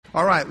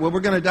All right, well,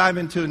 we're going to dive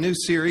into a new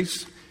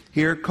series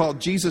here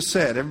called Jesus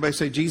Said. Everybody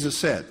say Jesus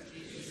Said.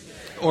 Jesus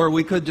said. Or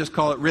we could just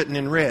call it Written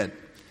in Red.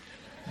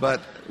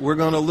 But we're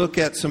going to look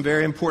at some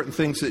very important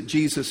things that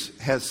Jesus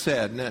has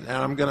said. And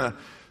I'm going to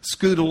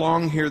scoot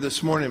along here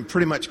this morning and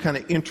pretty much kind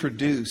of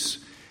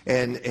introduce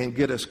and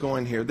get us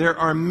going here. There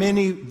are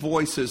many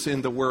voices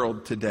in the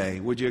world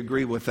today. Would you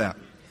agree with that?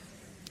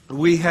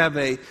 We have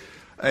a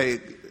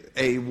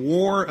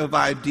war of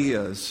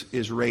ideas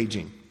is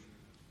raging.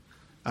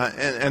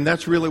 And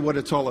that's really what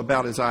it's all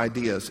about, is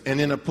ideas.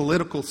 And in a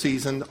political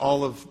season,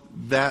 all of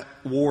that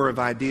war of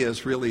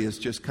ideas really is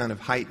just kind of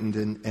heightened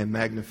and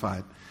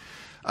magnified.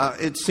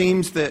 It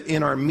seems that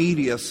in our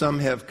media, some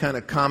have kind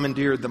of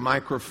commandeered the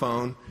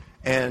microphone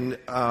and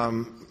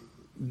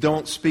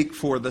don't speak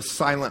for the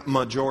silent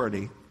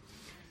majority.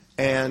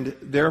 And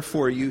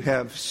therefore, you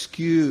have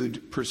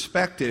skewed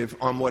perspective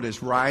on what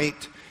is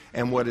right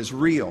and what is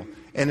real.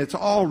 And it's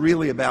all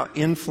really about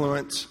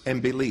influence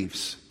and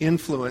beliefs.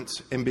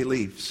 Influence and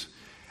beliefs.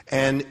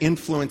 And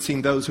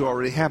influencing those who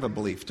already have a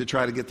belief to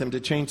try to get them to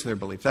change their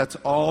belief. That's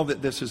all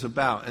that this is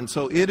about. And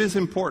so it is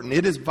important.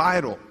 It is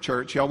vital,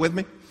 church. Y'all with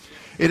me?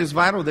 It is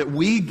vital that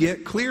we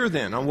get clear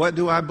then on what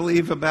do I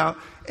believe about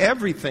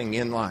everything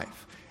in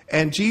life.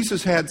 And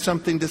Jesus had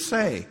something to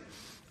say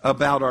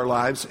about our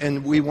lives,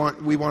 and we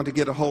want to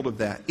get a hold of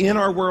that. In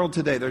our world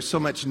today, there's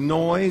so much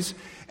noise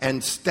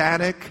and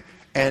static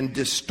and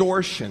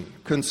distortion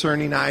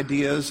concerning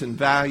ideas and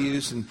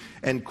values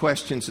and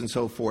questions and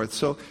so forth.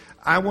 So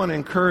I want to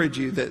encourage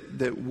you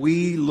that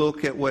we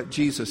look at what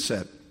Jesus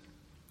said.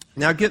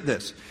 Now get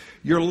this.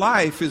 Your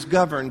life is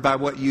governed by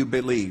what you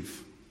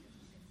believe.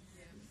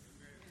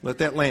 Let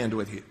that land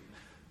with you.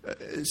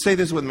 Say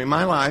this with me.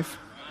 My life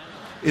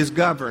is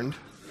governed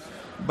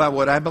by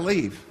what I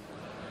believe.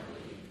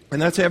 And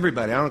that's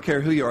everybody. I don't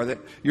care who you are. That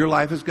your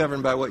life is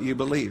governed by what you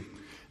believe.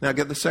 Now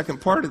get the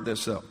second part of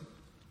this, though.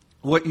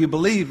 What you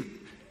believe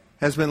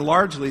has been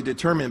largely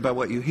determined by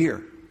what you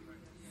hear.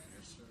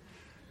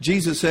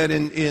 Jesus said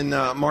in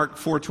Mark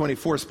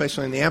 4:24,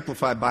 especially in the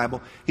Amplified Bible,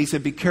 he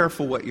said, be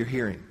careful what you're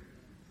hearing.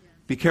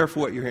 Be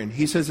careful what you're hearing.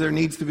 He says there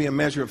needs to be a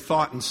measure of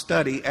thought and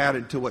study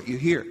added to what you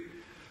hear.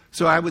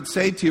 So I would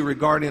say to you,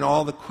 regarding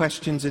all the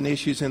questions and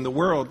issues in the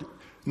world,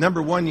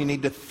 number one, you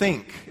need to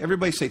think.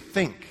 Everybody say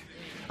think.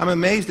 I'm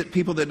amazed at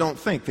people that don't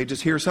think. They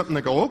just hear something,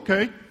 they go,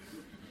 okay.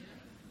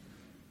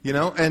 You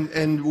know,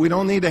 and we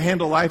don't need to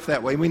handle life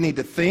that way. We need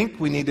to think.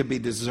 We need to be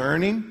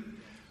discerning.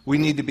 We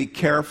need to be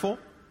careful.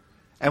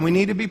 And we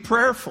need to be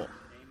prayerful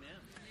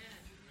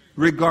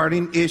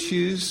regarding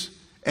issues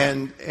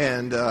and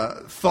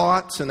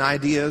thoughts and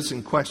ideas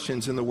and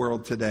questions in the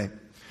world today.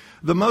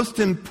 The most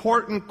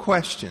important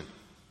question,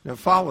 now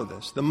follow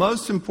this, the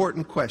most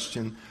important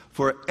question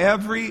for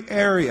every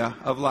area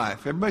of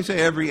life. Everybody say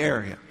every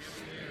area.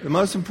 The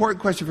most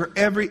important question for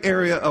every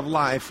area of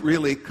life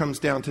really comes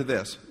down to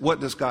this. What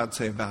does God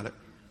say about it?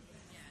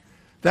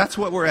 That's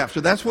what we're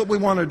after. That's what we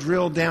want to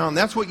drill down.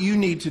 That's what you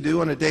need to do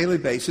on a daily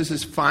basis,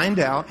 is find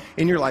out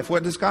in your life,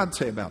 what does God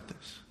say about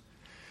this?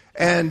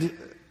 And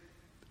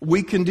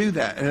we can do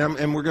that.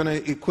 And we're going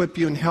to equip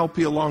you and help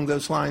you along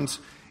those lines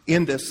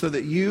in this so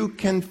that you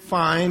can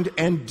find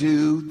and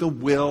do the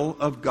will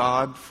of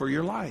God for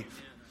your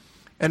life.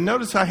 And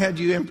notice I had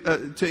you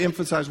to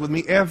emphasize with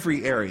me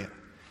every area.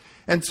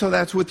 And so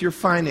that's with your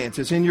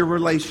finances, in your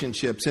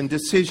relationships, and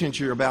decisions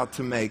you're about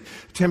to make,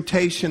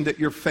 temptation that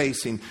you're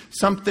facing,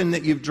 something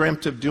that you've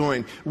dreamt of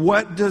doing.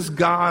 What does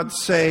God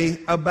say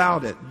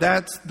about it?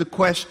 That's the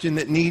question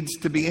that needs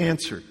to be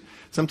answered.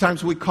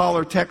 Sometimes we call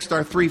or text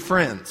our three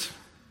friends.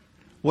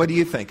 What do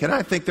you think? And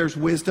I think there's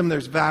wisdom,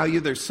 there's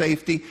value, there's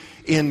safety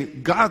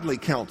in godly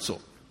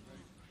counsel.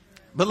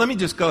 But let me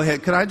just go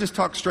ahead. Could I just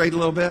talk straight a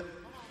little bit?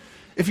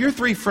 If your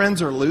three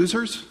friends are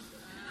losers,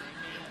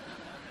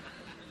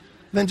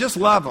 then just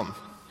love them.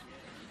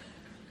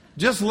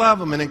 Just love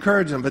them and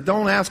encourage them, but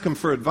don't ask them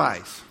for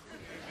advice.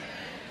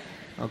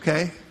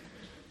 Okay?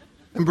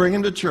 And bring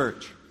them to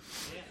church.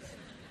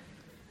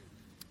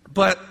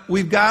 But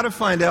we've got to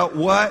find out,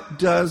 what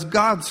does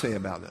God say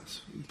about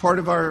this? Part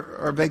of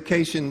our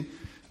vacation,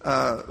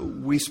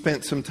 we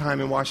spent some time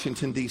in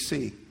Washington,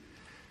 D.C.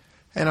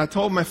 And I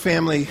told my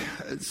family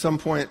at some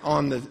point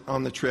on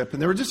the trip,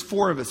 and there were just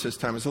four of us this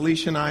time. It was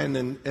Alicia and I, and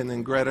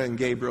then Greta and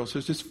Gabriel. So it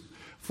was just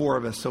four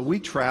of us. So we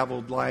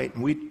traveled light,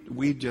 and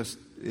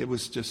it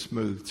was just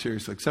smooth,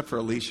 seriously, except for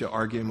Alicia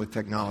arguing with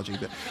technology.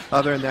 But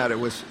other than that, it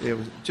was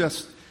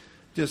just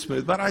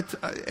smooth. But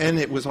and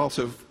it was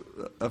also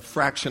a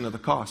fraction of the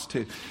cost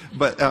too.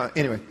 But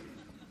anyway,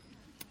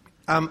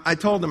 I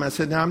told them, I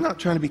said, now I'm not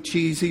trying to be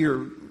cheesy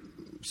or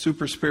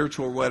super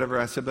spiritual or whatever.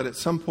 I said, but at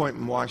some point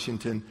in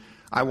Washington,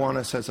 I want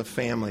us as a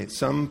family, at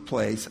some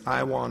place,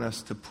 I want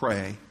us to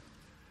pray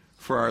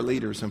for our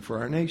leaders and for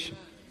our nation.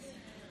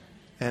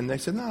 And they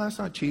said, no, that's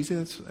not cheesy.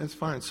 That's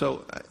fine.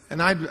 So,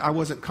 and I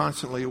wasn't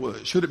constantly, well,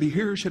 should it be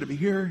here? Should it be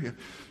here?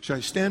 Should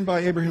I stand by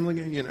Abraham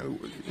Lincoln? You know,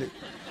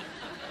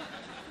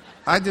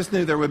 I just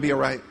knew there would be a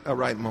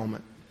right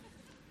moment.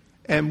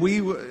 And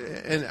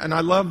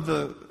I love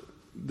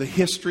the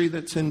history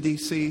that's in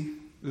D.C.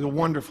 It was a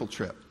wonderful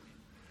trip.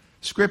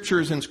 Scripture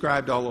is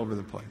inscribed all over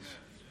the place.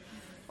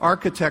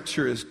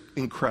 Architecture is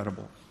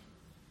incredible.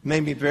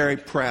 Made me very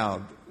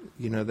proud,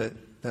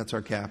 that's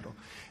our Capitol.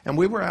 And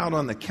we were out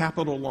on the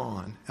Capitol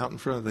lawn, out in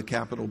front of the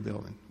Capitol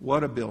building.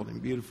 What a building,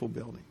 beautiful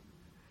building.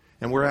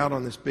 And we're out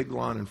on this big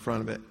lawn in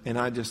front of it. And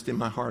I just, in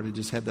my heart, I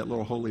just had that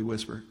little holy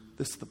whisper,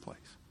 this is the place.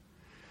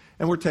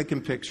 And we're taking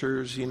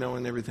pictures,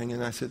 and everything.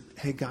 And I said,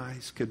 hey,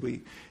 guys, could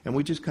we? And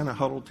we just kind of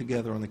huddled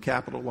together on the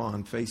Capitol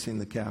lawn facing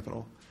the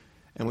Capitol.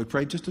 And we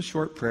prayed just a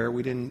short prayer.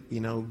 We didn't,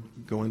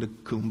 go into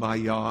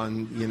kumbaya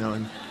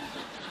and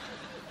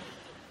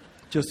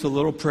just a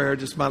little prayer,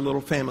 just my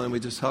little family. And we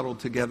just huddled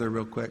together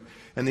real quick.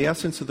 And the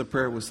essence of the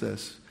prayer was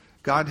this.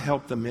 God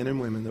help the men and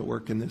women that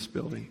work in this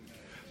building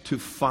to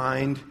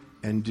find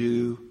and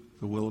do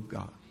the will of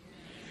God.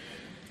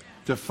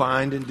 To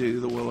find and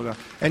do the will of God.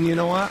 And you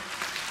know what?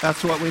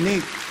 That's what we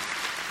need.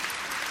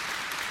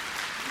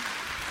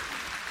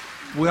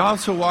 We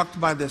also walked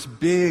by this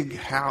big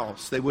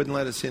house. They wouldn't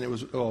let us in. It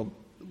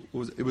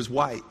was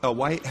white, a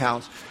white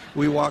house.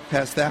 We walked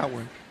past that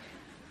one.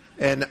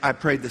 And I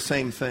prayed the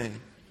same thing.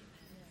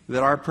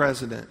 That our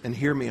president, and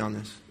hear me on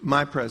this,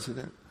 my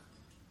president,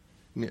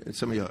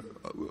 some of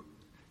you,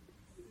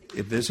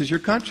 if this is your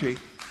country,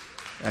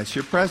 that's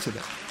your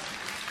president.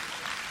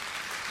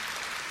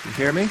 You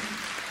hear me?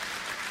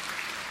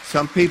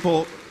 Some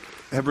people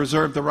have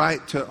reserved the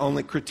right to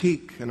only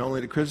critique and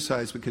only to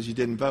criticize because you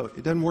didn't vote.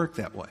 It doesn't work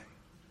that way.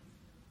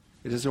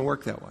 It doesn't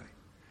work that way.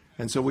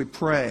 And so we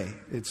pray.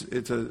 It's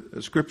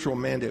a scriptural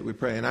mandate we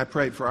pray. And I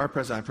prayed for our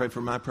president. I prayed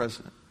for my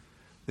president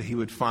that he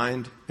would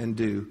find and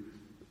do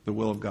the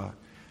will of God.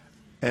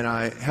 And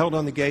I held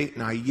on the gate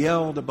and I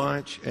yelled a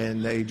bunch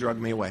and they drug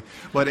me away.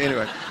 But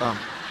anyway,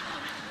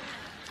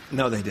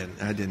 no, they didn't.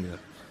 I didn't do it.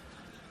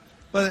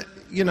 But,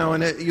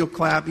 you'll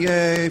clap,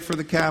 yay, for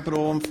the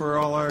Capitol and for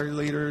all our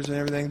leaders and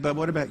everything. But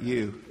what about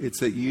you?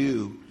 It's that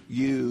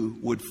you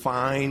would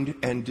find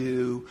and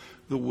do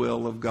the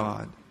will of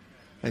God.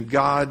 And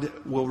God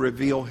will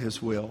reveal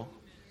His will.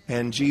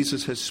 And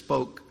Jesus has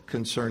spoke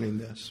concerning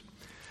this.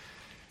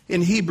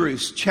 In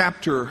Hebrews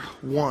chapter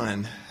 1,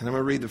 and I'm going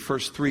to read the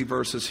first 3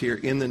 verses here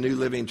in the New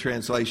Living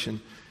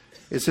Translation.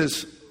 It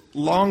says,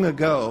 long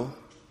ago,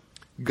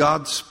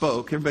 God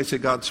spoke. Everybody say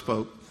God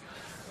spoke.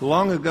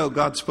 Long ago,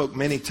 God spoke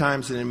many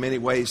times and in many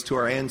ways to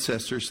our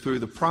ancestors through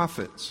the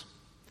prophets.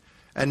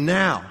 And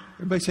now,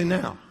 everybody say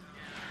now.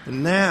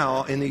 And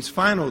now, in these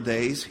final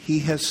days, He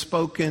has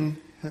spoken,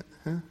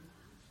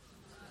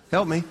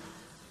 help me,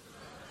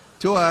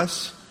 to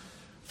us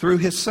through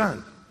His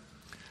Son.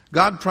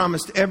 God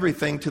promised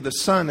everything to the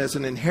Son as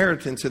an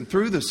inheritance, and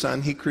through the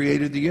Son, He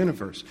created the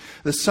universe.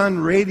 The Son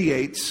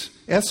radiates,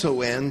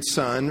 S-O-N,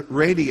 Son,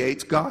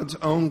 radiates God's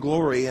own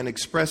glory and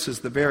expresses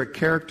the very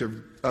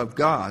character of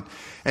God.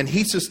 And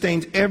He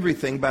sustains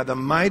everything by the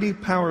mighty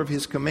power of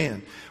His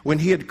command. When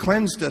He had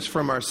cleansed us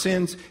from our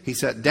sins, He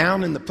sat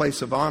down in the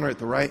place of honor at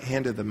the right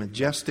hand of the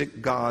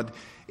majestic God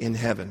in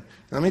heaven.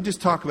 Now, let me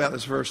just talk about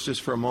this verse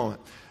just for a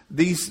moment.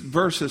 These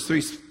verses,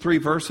 three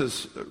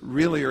verses,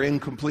 really are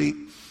incomplete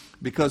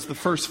because the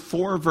first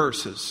 4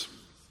 verses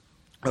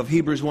of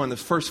Hebrews 1, the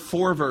first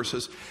 4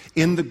 verses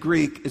in the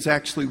Greek is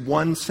actually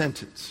one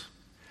sentence.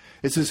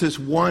 It's this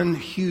one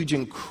huge,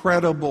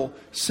 incredible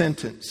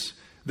sentence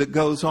that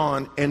goes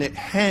on, and it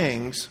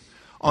hangs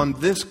on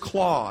this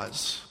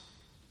clause.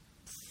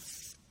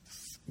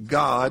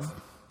 God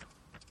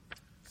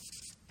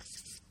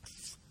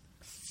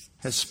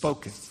has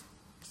spoken.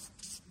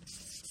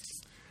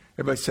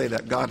 Everybody say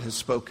that. God has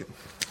spoken.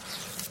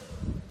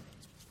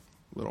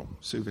 Little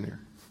souvenir.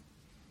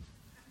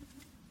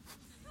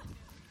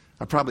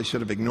 I probably should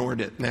have ignored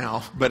it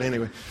now, but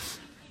anyway.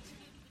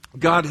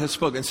 God has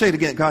spoken. Say it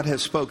again. God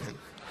has spoken.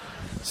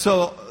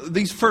 So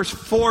these first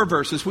 4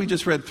 verses, we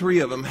just read 3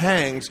 of them,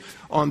 hangs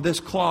on this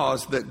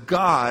clause that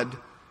God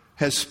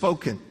has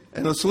spoken.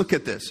 And let's look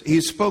at this.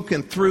 He's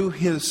spoken through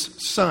His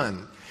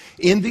Son.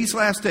 In these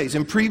last days,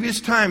 in previous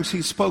times,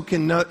 He's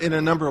spoken in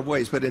a number of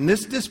ways. But in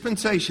this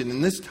dispensation,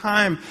 in this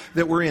time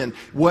that we're in,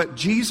 what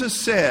Jesus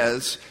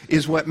says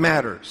is what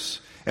matters.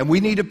 And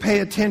we need to pay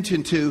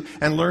attention to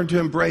and learn to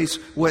embrace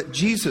what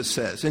Jesus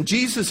says. And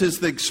Jesus is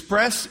the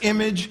express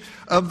image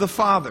of the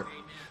Father.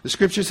 The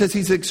Scripture says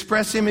He's the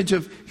express image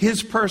of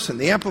His person.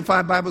 The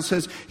Amplified Bible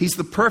says He's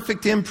the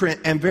perfect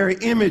imprint and very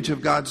image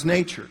of God's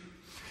nature.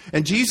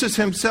 And Jesus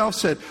Himself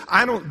said,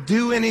 I don't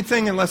do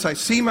anything unless I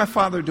see my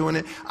Father doing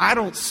it. I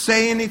don't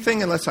say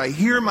anything unless I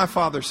hear my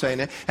Father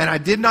saying it. And I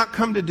did not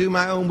come to do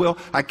my own will.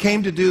 I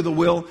came to do the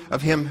will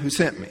of Him who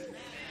sent me.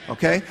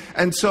 Okay?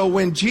 And so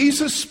when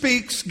Jesus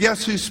speaks,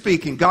 guess who's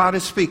speaking? God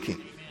is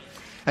speaking.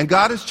 And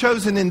God has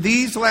chosen in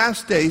these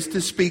last days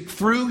to speak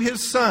through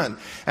His Son.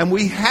 And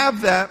we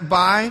have that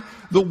by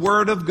the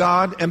Word of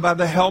God and by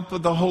the help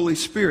of the Holy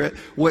Spirit,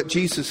 what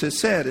Jesus has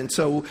said. And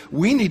so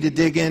we need to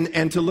dig in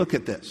and to look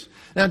at this.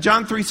 Now,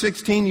 John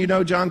 3:16, you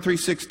know John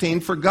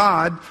 3:16, for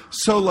God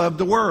so loved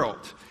the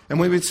world. And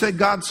when we say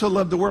God so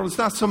loved the world, it's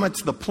not so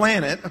much the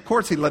planet. Of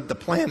course He loved the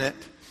planet.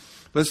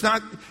 But it's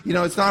not,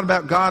 it's not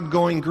about God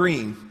going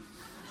green.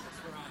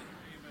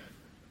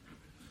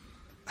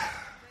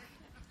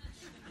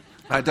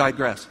 I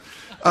digress.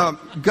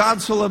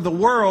 God so loved the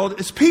world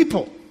is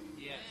people.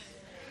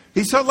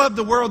 He so loved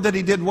the world that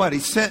he did what? He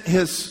sent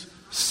his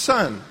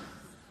Son.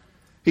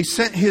 He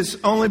sent his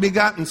only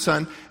begotten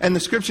Son. And the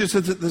scripture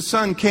says that the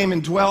Son came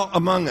and dwelt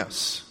among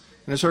us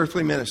in his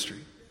earthly ministry.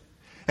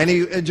 And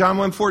John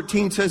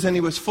 1:14 says, and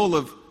he was full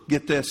of,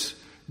 get this,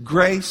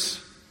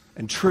 grace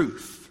and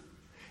truth.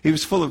 He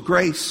was full of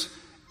grace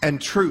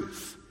and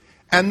truth.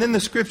 And then the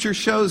scripture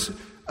shows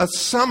a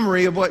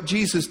summary of what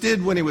Jesus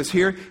did when he was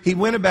here. He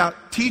went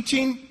about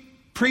teaching,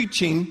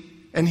 preaching,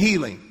 and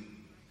healing.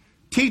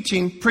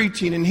 Teaching,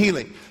 preaching, and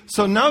healing.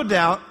 So no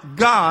doubt,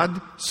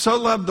 God so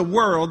loved the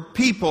world,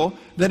 people,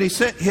 that he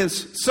sent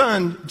his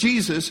Son,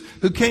 Jesus,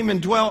 who came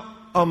and dwelt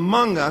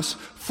among us,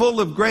 full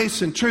of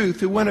grace and truth,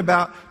 who went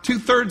about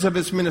 2/3 of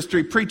his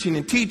ministry preaching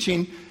and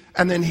teaching,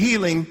 and then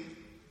healing.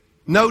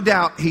 No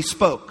doubt he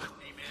spoke.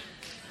 Amen.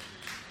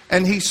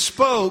 And he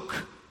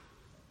spoke,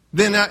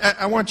 then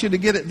I want you to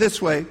get it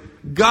this way.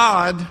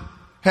 God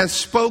has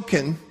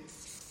spoken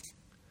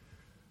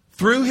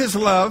through his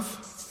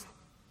love,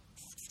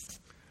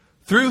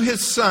 through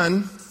his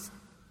Son,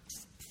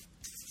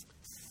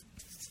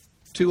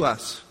 to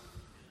us.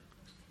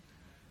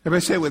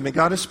 Everybody say it with me.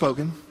 God has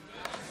spoken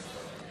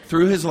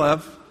through his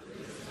love,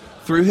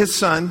 through his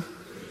Son,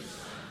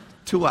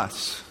 to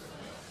us.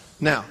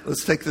 Now,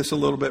 let's take this a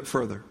little bit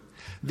further.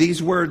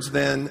 These words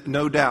then,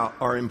 no doubt,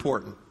 are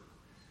important.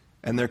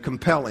 And they're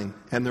compelling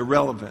and they're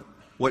relevant.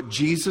 What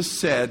Jesus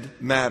said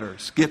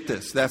matters. Get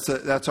this. That's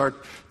our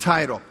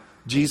title.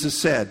 Jesus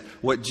said.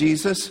 What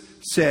Jesus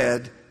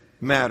said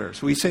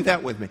matters. Will you say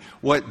that with me?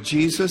 What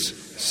Jesus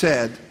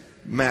said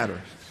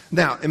matters.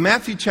 Now, in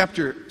Matthew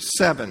chapter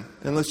 7,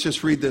 and let's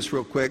just read this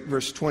real quick,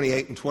 verse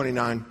 28 and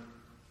 29.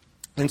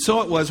 And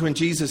so it was when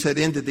Jesus had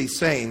ended these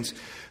sayings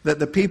that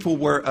the people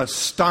were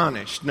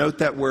astonished. Note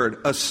that word,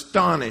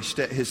 astonished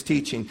at his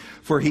teaching.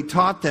 For he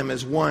taught them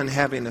as one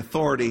having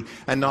authority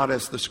and not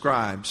as the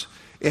scribes.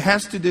 It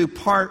has to do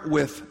part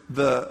with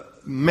the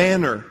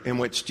manner in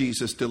which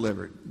Jesus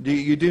delivered.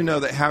 You do know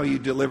that how you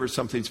deliver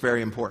something is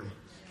very important.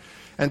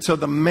 And so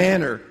the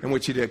manner in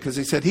which he did it, because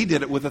he said he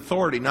did it with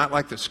authority, not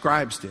like the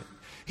scribes did.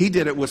 He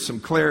did it with some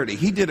clarity.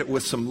 He did it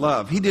with some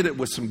love. He did it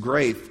with some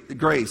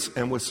grace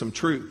and with some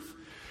truth.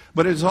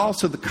 But it is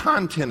also the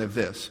content of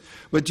this.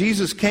 But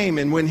Jesus came,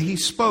 and when he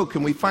spoke,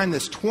 and we find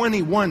this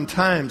 21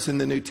 times in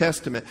the New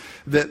Testament,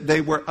 that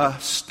they were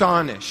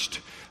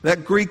astonished.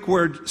 That Greek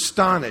word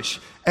astonish,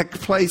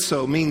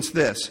 ekpleso, means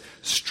this: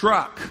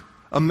 struck,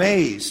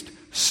 amazed,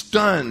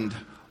 stunned,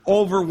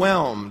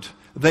 overwhelmed.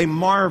 They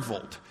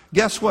marveled.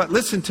 Guess what?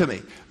 Listen to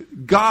me.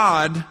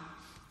 God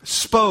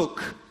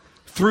spoke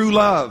through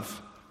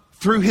love,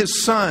 through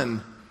his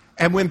Son.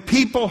 And when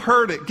people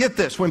heard it, get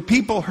this, when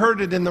people heard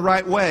it in the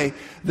right way,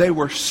 they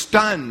were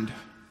stunned.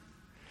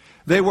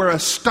 They were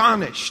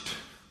astonished.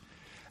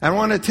 I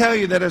want to tell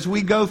you that as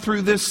we go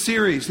through this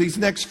series, these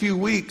next few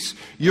weeks,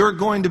 you're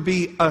going to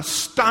be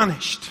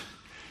astonished.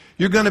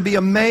 You're going to be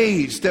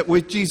amazed at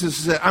what Jesus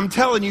said. I'm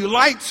telling you,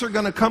 lights are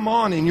going to come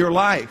on in your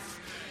life.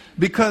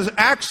 Because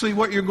actually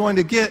what you're going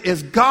to get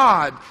is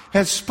God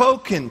has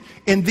spoken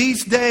in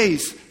these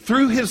days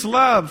through his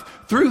love,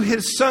 through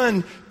his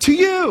Son, to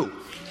you.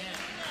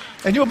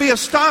 And you'll be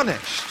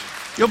astonished.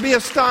 You'll be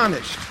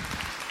astonished.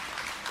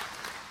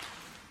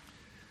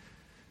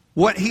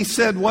 What he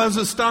said was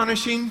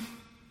astonishing,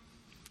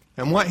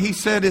 and what he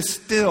said is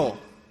still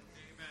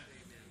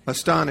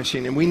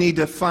astonishing. And we need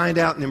to find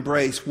out and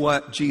embrace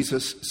what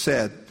Jesus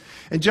said.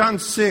 In John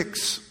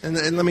 6, and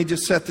let me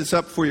just set this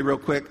up for you real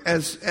quick.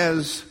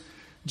 As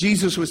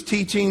Jesus was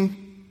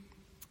teaching,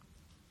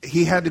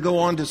 he had to go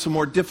on to some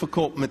more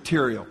difficult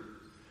material.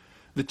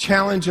 The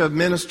challenge of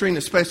ministering,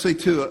 especially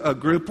to a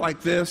group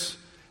like this,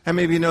 how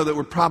many of you know that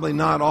we're probably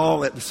not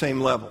all at the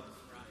same level?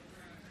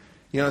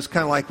 You know, it's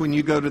kind of like when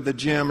you go to the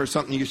gym or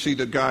something, you see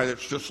the guy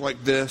that's just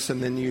like this,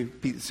 and then you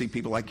see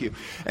people like you.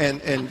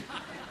 And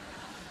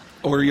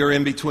or you're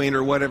in between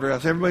or whatever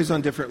else. Everybody's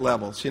on different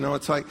levels. You know,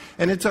 it's like,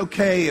 and it's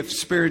okay if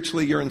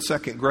spiritually you're in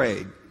second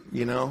grade,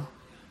 you know.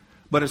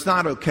 But it's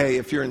not okay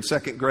if you're in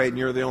second grade and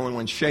you're the only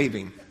one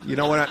shaving. You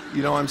know what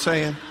I'm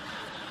saying?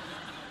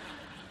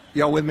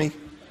 Y'all with me?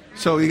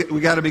 So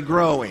we got to be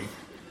growing.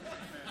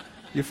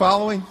 You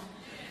following?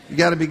 We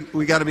got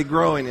to be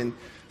growing. And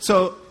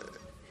so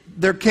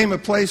there came a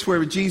place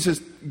where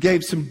Jesus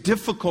gave some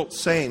difficult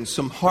sayings,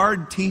 some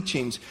hard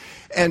teachings,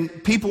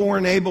 and people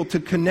weren't able to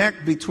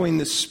connect between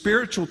the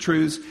spiritual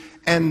truths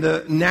and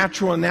the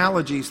natural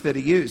analogies that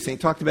he used. And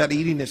he talked about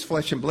eating his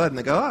flesh and blood, and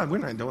they go, "Oh, we're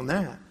not doing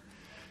that."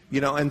 You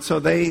know, and so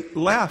they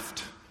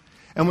left.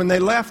 And when they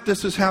left,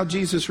 this is how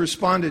Jesus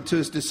responded to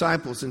his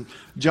disciples in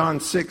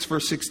John 6,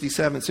 verse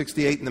 67,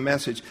 68 in the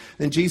Message.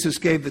 Then Jesus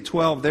gave the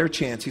 12 their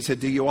chance. He said,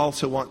 "Do you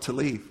also want to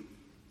leave?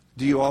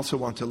 Do you also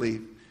want to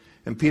leave?"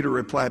 And Peter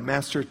replied,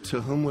 "Master,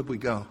 to whom would we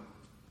go?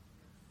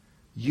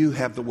 You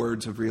have the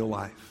words of real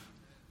life,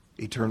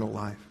 eternal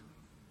life."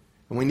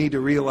 And we need to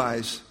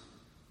realize,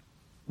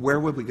 where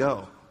would we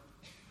go?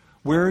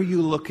 Where are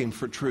you looking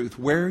for truth?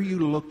 Where are you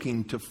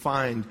looking to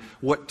find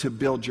what to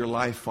build your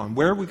life on?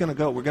 Where are we going to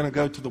go? We're going to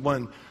go to the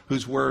one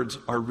whose words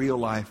are real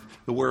life,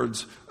 the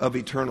words of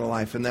eternal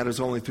life, and that is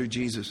only through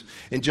Jesus.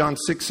 In John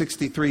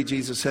 6:63,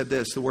 Jesus said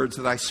this, the words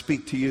that I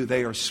speak to you,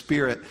 they are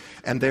spirit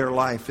and they are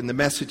life. In the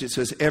Message it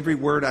says, every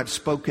word I've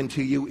spoken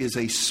to you is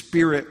a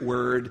spirit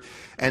word,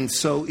 and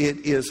so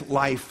it is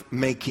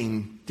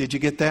life-making. Did you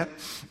get that?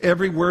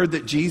 Every word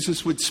that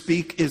Jesus would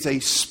speak is a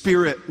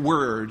spirit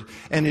word,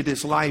 and it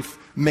is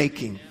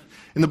life-making.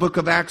 In the book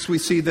of Acts, we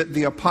see that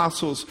the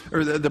apostles,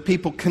 or the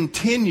people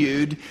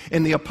continued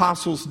in the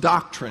apostles'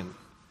 doctrine.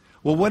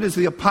 Well, what is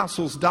the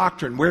apostles'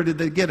 doctrine? Where did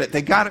they get it?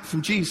 They got it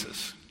from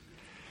Jesus.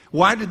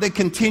 Why did they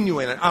continue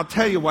in it? I'll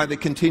tell you why they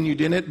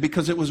continued in it.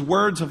 Because it was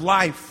words of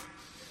life.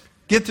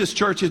 Get this,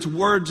 church, it's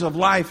words of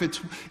life.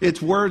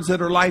 It's words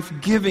that are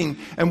life-giving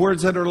and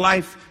words that are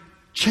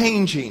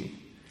life-changing.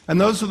 And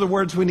those are the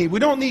words we need. We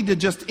don't need to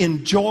just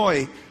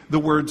enjoy the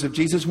words of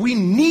Jesus. We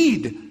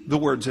need the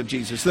words of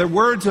Jesus. They're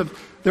words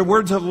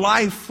of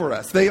life for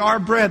us. They are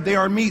bread, they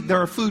are meat, they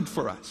are food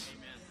for us.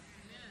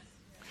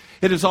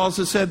 It is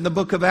also said in the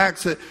book of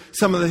Acts that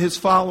some of his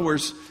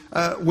followers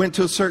went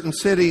to a certain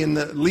city, and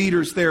the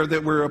leaders there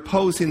that were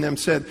opposing them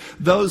said,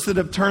 those that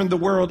have turned the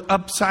world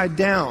upside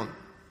down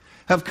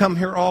have come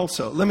here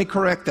also. Let me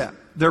correct that,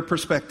 their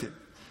perspective.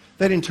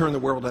 They didn't turn the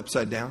world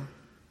upside down.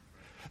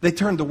 They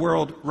turned the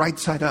world right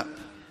side up.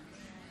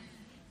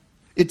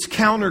 It's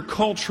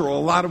countercultural, a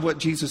lot of what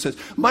Jesus says.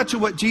 Much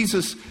of what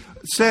Jesus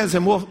says,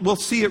 and we'll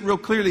see it real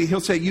clearly,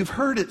 he'll say, you've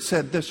heard it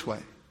said this way,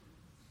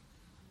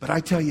 but I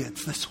tell you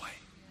it's this way.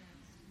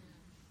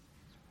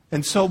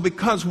 And so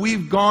because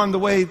we've gone the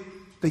way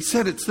they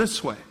said it's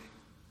this way,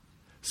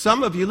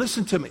 some of you,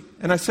 listen to me,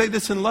 and I say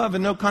this in love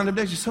and no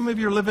condemnation, some of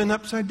you are living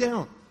upside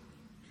down.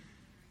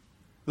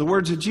 The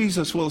words of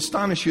Jesus will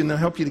astonish you and they'll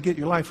help you to get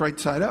your life right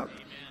side up.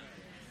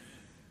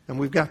 And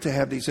we've got to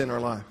have these in our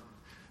life.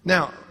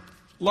 Now,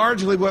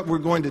 largely what we're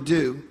going to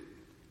do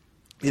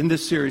in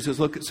this series is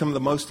look at some of the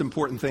most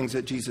important things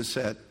that Jesus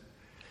said.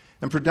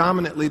 And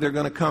predominantly they're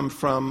going to come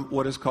from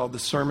what is called the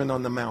Sermon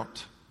on the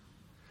Mount.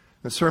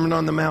 The Sermon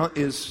on the Mount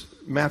is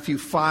Matthew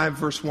 5,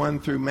 verse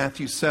 1 through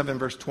Matthew 7,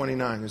 verse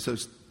 29.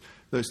 It's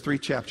those three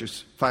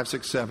chapters, 5,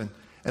 6, 7.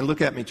 And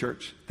look at me,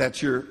 church.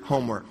 That's your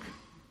homework.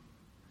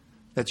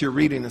 That's your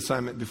reading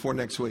assignment before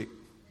next week.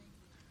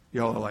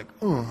 Y'all are like,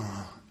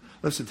 oh.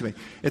 Listen to me.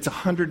 It's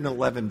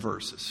 111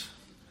 verses.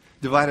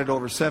 Divided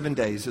over 7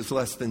 days is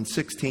less than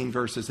 16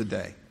 verses a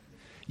day.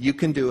 You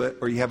can do it,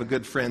 or you have a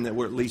good friend that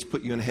will at least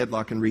put you in a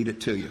headlock and read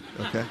it to you.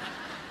 Okay?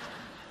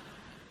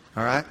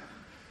 All right?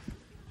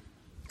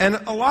 And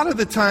a lot of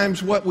the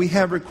times what we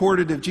have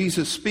recorded of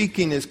Jesus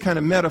speaking is kind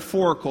of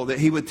metaphorical, that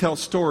he would tell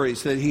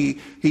stories, that he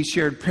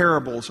shared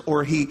parables,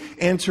 or he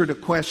answered a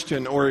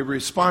question, or he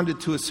responded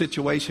to a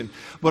situation.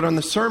 But on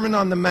the Sermon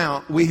on the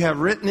Mount, we have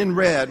written in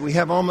red, we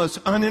have almost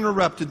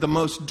uninterrupted the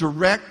most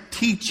direct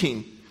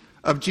teaching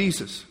of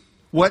Jesus.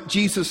 What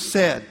Jesus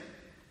said.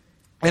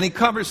 And he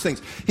covers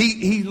things.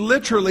 He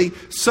literally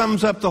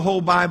sums up the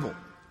whole Bible.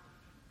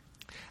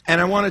 And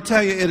I want to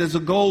tell you, it is a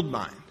gold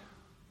mine.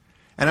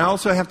 And I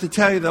also have to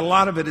tell you that a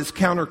lot of it is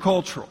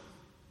countercultural.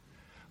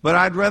 But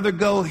I'd rather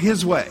go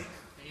his way.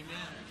 Amen.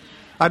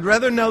 I'd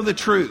rather know the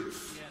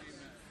truth.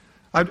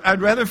 Yes. I'd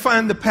rather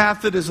find the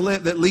path that is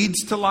lit, that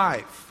leads to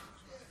life,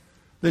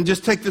 than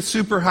just take the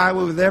super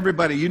highway with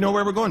everybody. You know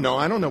where we're going? No,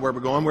 I don't know where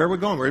we're going. Where are we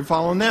going? We're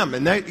following them.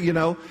 And they,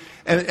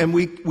 and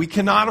we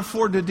cannot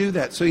afford to do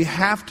that. So you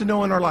have to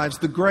know in our lives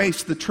the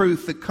grace, the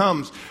truth that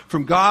comes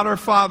from God our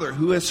Father,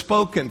 who has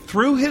spoken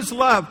through his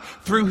love,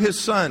 through his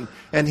Son,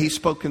 and he's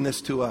spoken this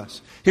to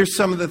us. Here's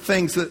some of the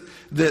things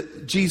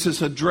that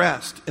Jesus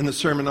addressed in the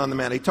Sermon on the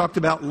Mount. He talked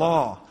about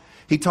law.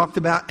 He talked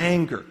about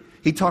anger.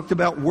 He talked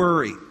about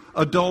worry,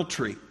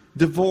 adultery,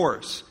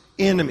 divorce,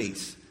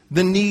 enemies,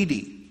 the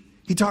needy.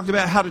 He talked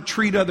about how to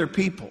treat other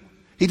people.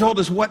 He told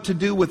us what to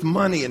do with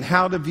money and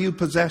how to view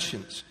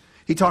possessions.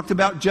 He talked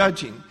about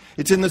judging.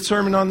 It's in the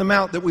Sermon on the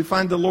Mount that we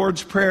find the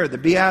Lord's Prayer, the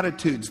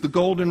Beatitudes, the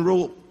Golden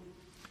Rule.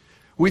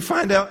 We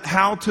find out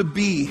how to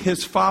be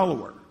his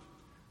follower.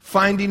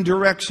 Finding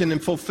direction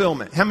and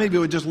fulfillment. How many of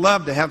you would just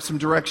love to have some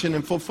direction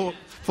and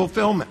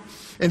fulfillment?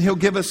 And he'll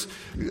give us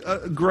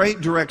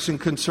great direction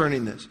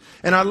concerning this.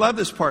 And I love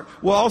this part.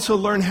 We'll also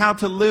learn how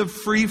to live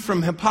free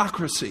from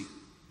hypocrisy.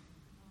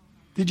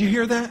 Did you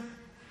hear that?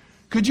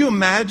 Could you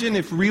imagine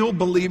if real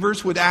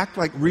believers would act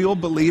like real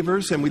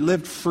believers and we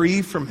lived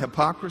free from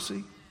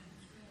hypocrisy?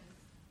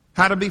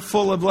 How to be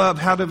full of love,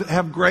 how to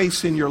have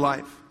grace in your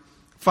life.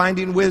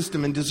 Finding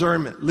wisdom and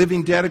discernment,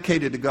 living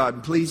dedicated to God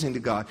and pleasing to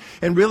God.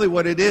 And really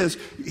what it is,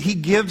 he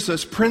gives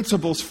us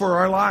principles for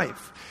our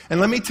life. And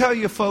let me tell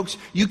you, folks,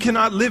 you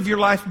cannot live your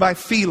life by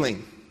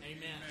feeling.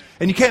 Amen.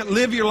 And you can't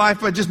live your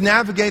life by just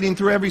navigating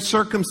through every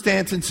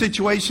circumstance and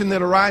situation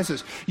that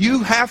arises.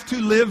 You have to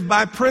live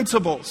by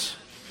principles.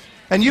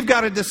 And you've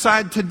got to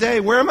decide today,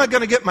 where am I going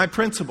to get my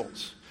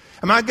principles?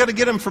 Am I going to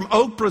get them from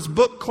Oprah's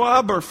book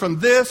club, or from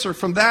this or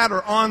from that,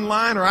 or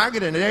online, or I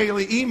get an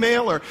daily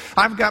email, or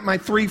I've got my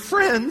 3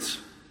 friends.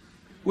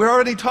 We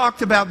already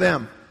talked about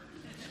them.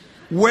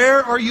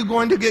 Where are you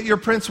going to get your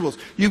principles?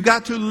 You've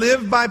got to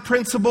live by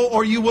principle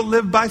or you will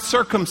live by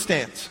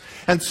circumstance.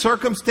 And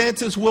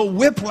circumstances will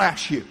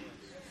whiplash you.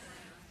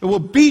 It will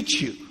beat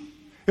you.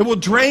 It will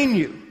drain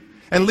you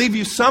and leave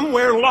you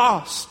somewhere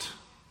lost.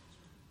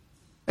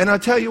 And I'll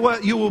tell you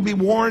what, you will be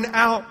worn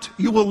out.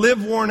 You will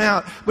live worn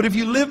out. But if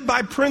you live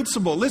by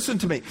principle, listen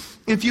to me.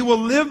 If you will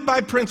live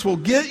by principle,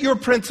 get your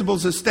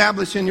principles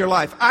established in your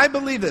life. I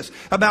believe this.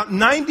 About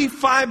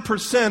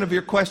 95% of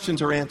your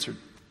questions are answered.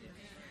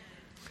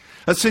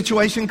 A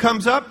situation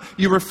comes up,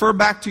 you refer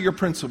back to your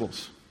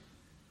principles.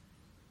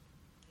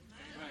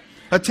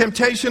 A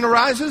temptation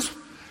arises,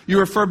 you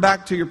refer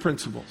back to your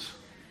principles.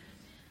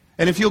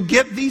 And if you'll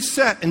get these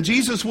set, and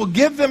Jesus will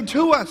give them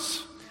to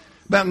us,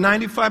 about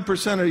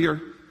 95% of your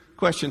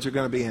questions are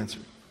going to be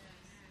answered.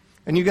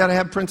 And you got to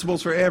have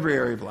principles for every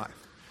area of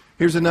life.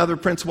 Here's another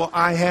principle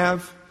I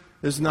have.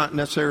 This is not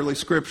necessarily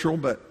scriptural,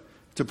 but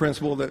it's a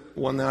principle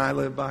one that I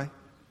live by.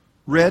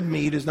 Red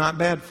meat is not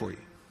bad for you.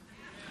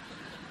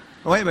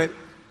 Oh, wait.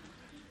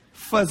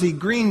 Fuzzy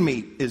green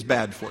meat is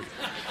bad for you.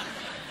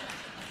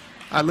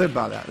 I live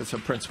by that. It's a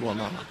principle of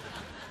my life.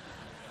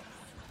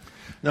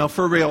 Now,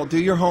 for real, do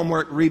your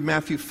homework. Read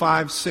Matthew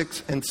 5,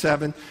 6, and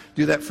 7.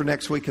 Do that for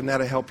next week, and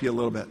that'll help you a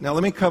little bit. Now,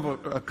 let me cover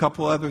a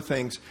couple other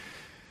things,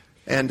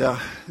 and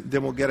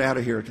then we'll get out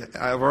of here.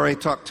 I've already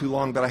talked too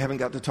long, but I haven't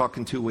got to talk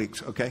in 2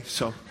 weeks, okay?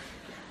 So,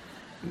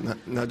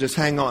 now just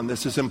hang on.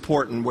 This is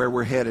important where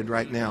we're headed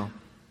right now.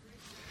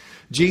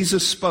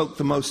 Jesus spoke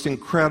the most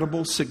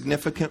incredible,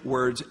 significant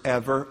words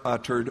ever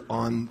uttered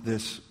on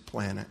this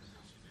planet.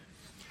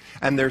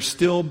 And they're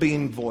still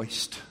being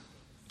voiced.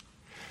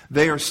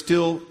 They are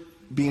still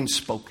being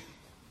spoken.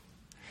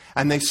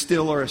 And they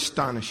still are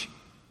astonishing.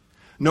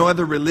 No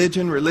other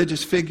religion,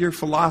 religious figure,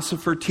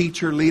 philosopher,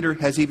 teacher, leader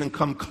has even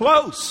come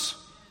close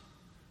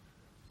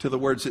to the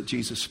words that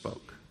Jesus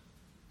spoke.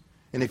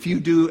 And if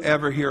you do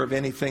ever hear of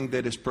anything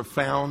that is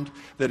profound,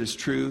 that is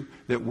true,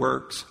 that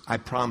works, I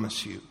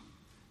promise you,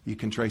 you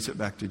can trace it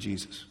back to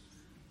Jesus.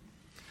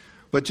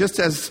 But just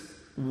as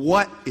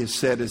what is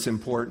said is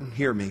important,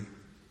 hear me,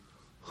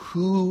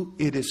 who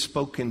it is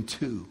spoken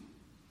to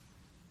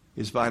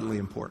is vitally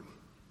important.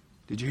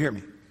 Did you hear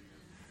me?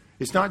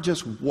 It's not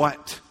just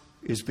what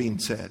is being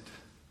said.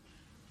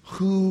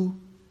 Who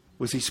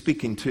was he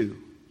speaking to?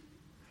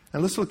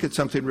 And let's look at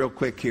something real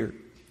quick here.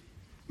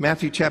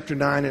 Matthew chapter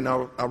 9, and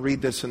I'll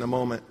read this in a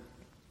moment.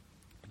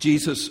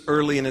 Jesus,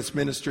 early in his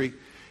ministry,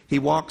 he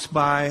walks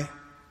by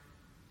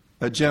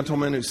a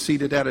gentleman who's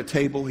seated at a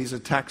table. He's a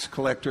tax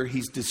collector.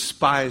 He's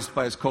despised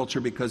by his culture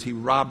because he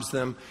robs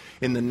them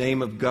in the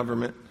name of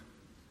government.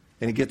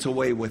 And he gets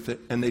away with it.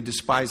 And they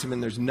despise him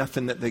and there's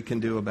nothing that they can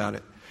do about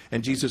it.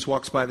 And Jesus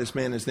walks by this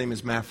man. His name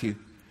is Matthew.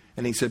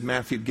 And he said,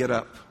 Matthew, get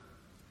up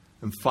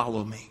and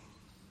follow me.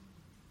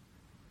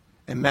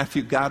 And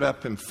Matthew got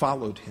up and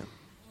followed him.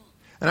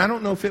 And I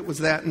don't know if it was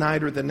that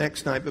night or the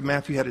next night, but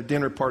Matthew had a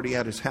dinner party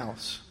at his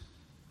house.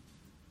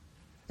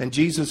 And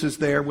Jesus is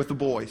there with the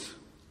boys.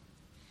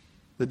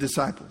 The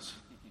disciples.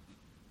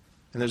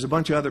 And there's a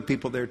bunch of other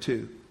people there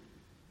too.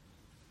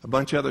 A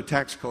bunch of other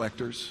tax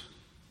collectors.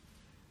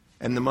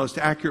 And the most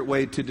accurate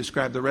way to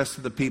describe the rest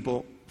of the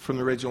people from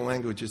the original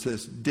language is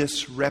this: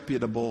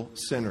 disreputable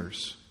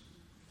sinners.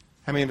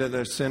 How many of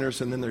there's sinners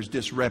and then there's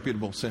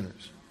disreputable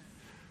sinners?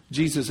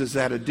 Jesus is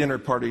at a dinner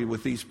party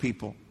with these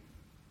people.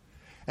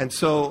 And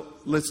so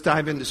let's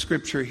dive into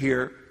scripture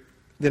here.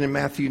 Then in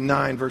Matthew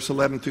 9, verse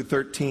 11 through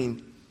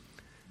 13,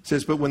 it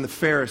says, but when the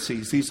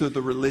Pharisees, these are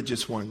the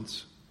religious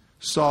ones,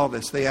 saw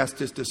this, they asked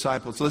his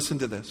disciples, listen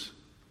to this.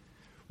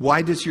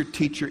 Why does your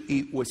teacher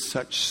eat with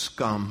such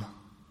scum?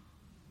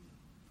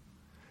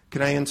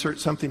 Can I insert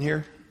something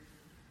here?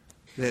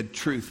 They had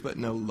truth but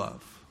no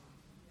love,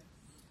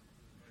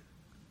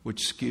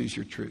 which skews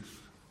your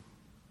truth.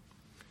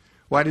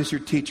 Why does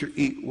your teacher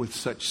eat with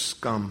such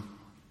scum?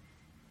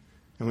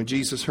 And when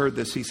Jesus heard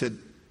this, he said,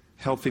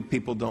 healthy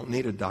people don't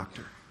need a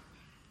doctor.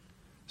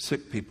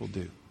 Sick people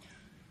do.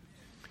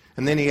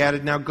 And then he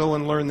added, now go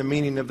and learn the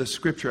meaning of the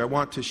scripture. I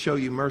want to show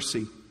you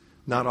mercy,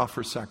 not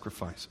offer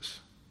sacrifices.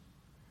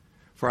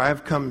 For I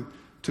have come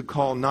to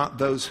call not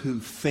those who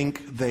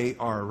think they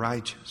are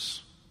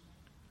righteous,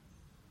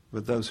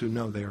 but those who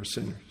know they are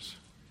sinners.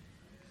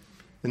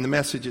 In the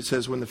Message it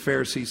says, when the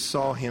Pharisees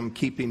saw him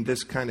keeping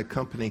this kind of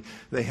company,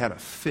 they had a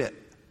fit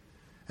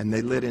and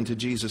they lit into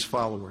Jesus'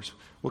 followers.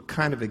 What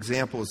kind of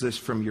example is this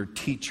from your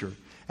teacher,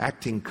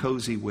 acting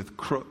cozy with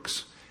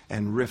crooks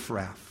and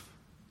riffraff?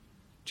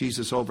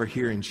 Jesus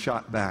overhearing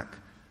shot back,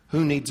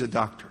 who needs a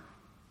doctor?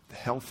 The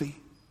healthy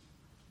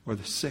or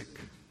the sick?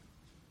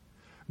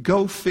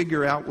 Go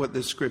figure out what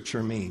this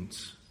scripture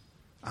means.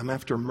 I'm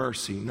after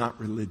mercy, not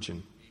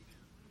religion.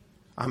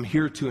 I'm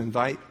here to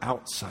invite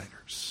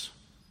outsiders,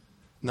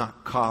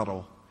 not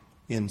coddle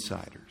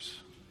insiders.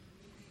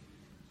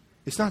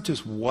 It's not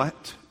just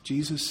what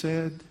Jesus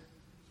said,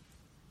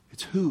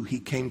 it's who he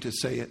came to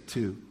say it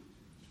to.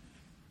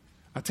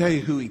 I'll tell you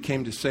who he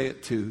came to say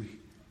it to.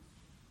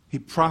 He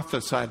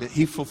prophesied it.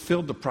 He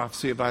fulfilled the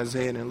prophecy of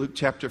Isaiah. And in Luke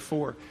chapter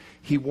 4,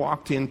 he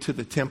walked into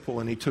the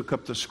temple and he took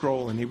up the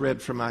scroll and he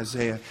read from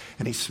Isaiah.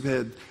 And he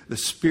said, the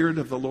Spirit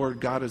of the Lord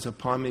God is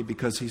upon me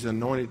because he's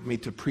anointed me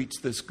to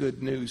preach this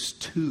good news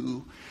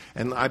to,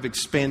 and I've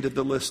expanded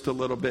the list a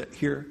little bit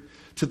here,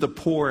 to the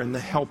poor and the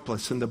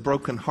helpless and the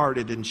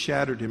brokenhearted and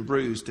shattered and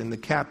bruised and the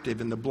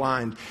captive and the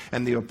blind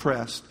and the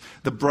oppressed,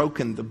 the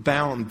broken, the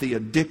bound, the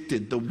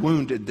addicted, the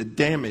wounded, the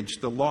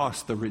damaged, the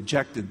lost, the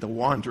rejected, the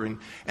wandering,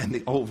 and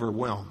the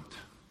overwhelmed.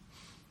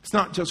 It's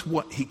not just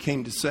what he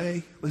came to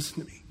say.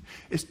 Listen to me.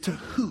 It's to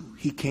who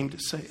he came to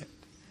say it.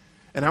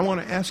 And I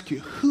want to ask you,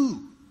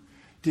 who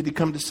did he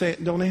come to say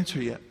it? Don't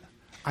answer yet.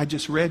 I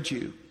just read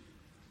you.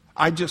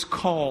 I just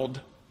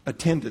called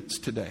attendance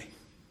today.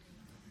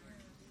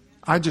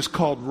 I just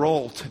called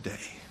roll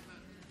today.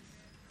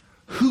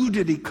 Who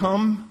did he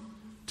come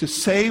to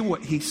say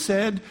what he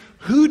said?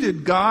 Who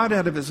did God,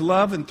 out of his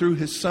love and through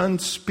his Son,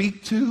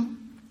 speak to?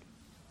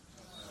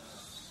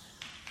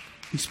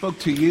 He spoke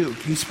to you.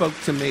 He spoke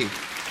to me.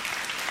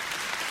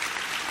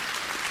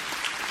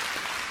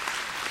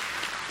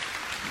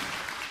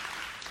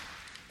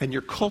 And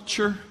your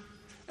culture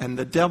and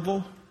the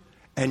devil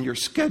and your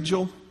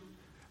schedule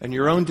and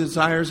your own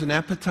desires and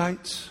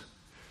appetites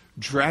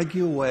drag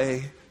you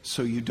away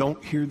so you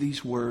don't hear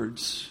these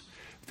words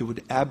that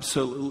would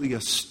absolutely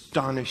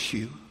astonish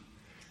you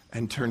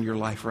and turn your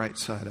life right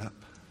side up.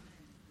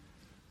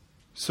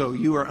 So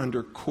you are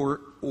under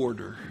court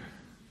order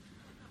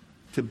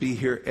to be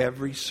here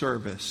every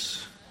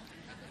service.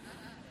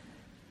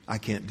 I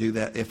can't do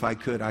that. If I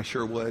could, I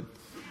sure would.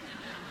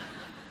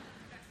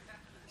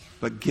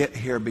 But get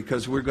here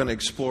because we're going to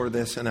explore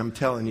this, and I'm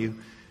telling you,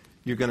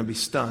 you're going to be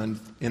stunned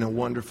in a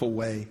wonderful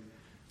way,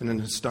 in an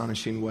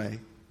astonishing way.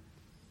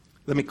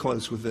 Let me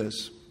close with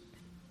this.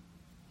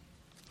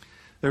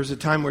 There was a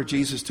time where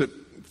Jesus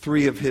took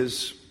 3 of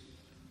his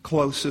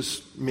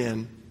closest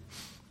men,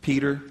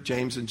 Peter,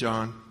 James, and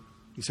John.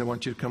 He said, I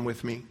want you to come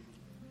with me.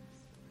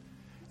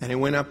 And he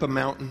went up a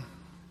mountain.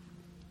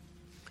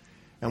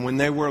 And when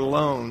they were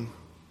alone,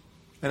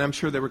 and I'm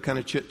sure they were kind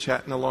of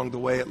chit-chatting along the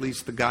way, at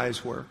least the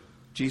guys were.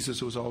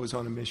 Jesus was always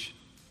on a mission.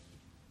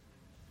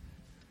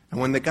 And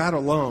when they got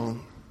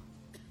alone,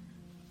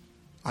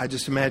 I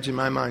just imagine in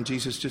my mind,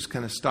 Jesus just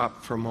kind of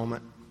stopped for a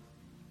moment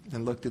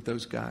and looked at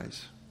those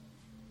guys.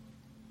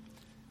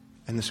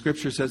 And the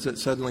scripture says that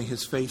suddenly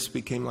his face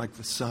became like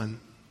the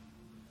sun.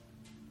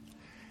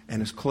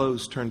 And his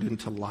clothes turned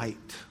into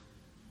light.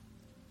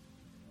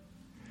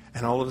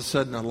 And all of a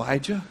sudden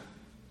Elijah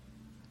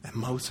and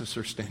Moses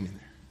are standing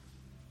there.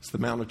 It's the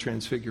Mount of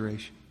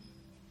Transfiguration.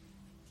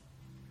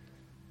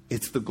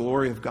 It's the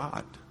glory of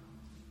God.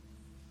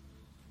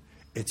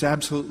 It's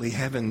absolutely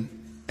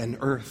heaven and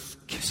earth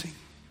kissing.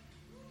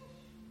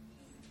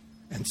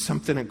 And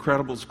something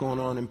incredible is going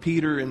on. And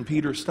Peter, in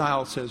Peter's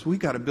style, says, we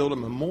got to build a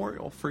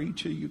memorial for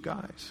each of you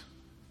guys.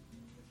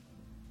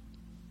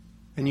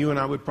 And you and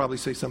I would probably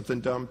say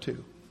something dumb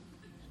too.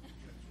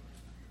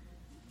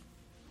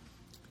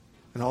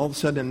 And all of a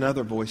sudden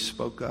another voice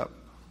spoke up.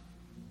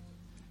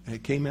 And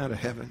it came out of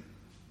heaven.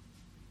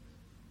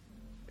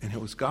 And it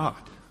was God.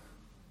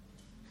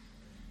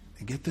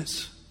 And get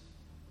this.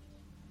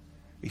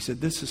 He said,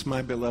 this is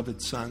my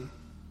beloved Son,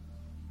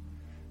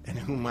 in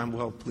whom I'm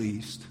well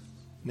pleased.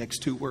 Next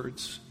 2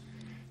 words.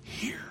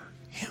 Hear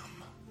him.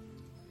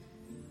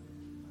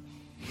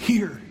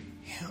 Hear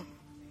him.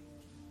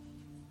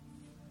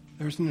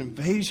 There's an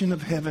invasion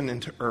of heaven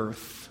into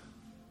earth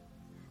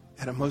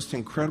at a most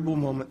incredible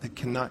moment that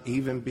cannot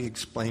even be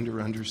explained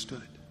or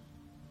understood.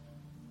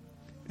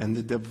 And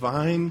the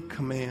divine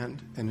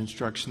command and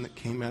instruction that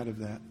came out of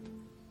that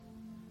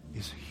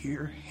is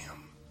hear him.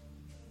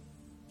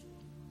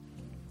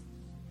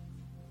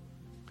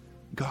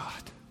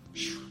 God,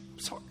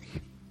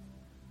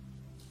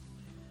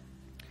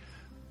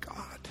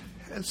 God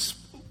has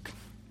spoken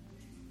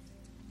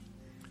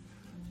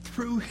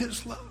through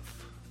his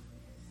love,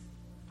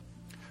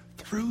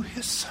 through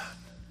his Son,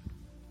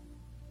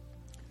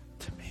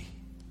 to me,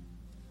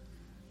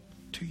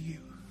 to you.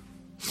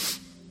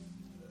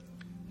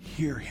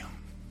 Hear him.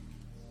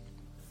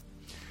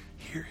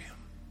 Hear him.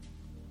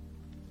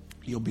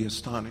 You'll be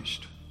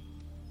astonished,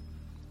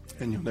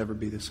 and you'll never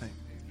be the same.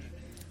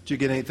 Did you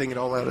get anything at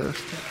all out of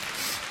this?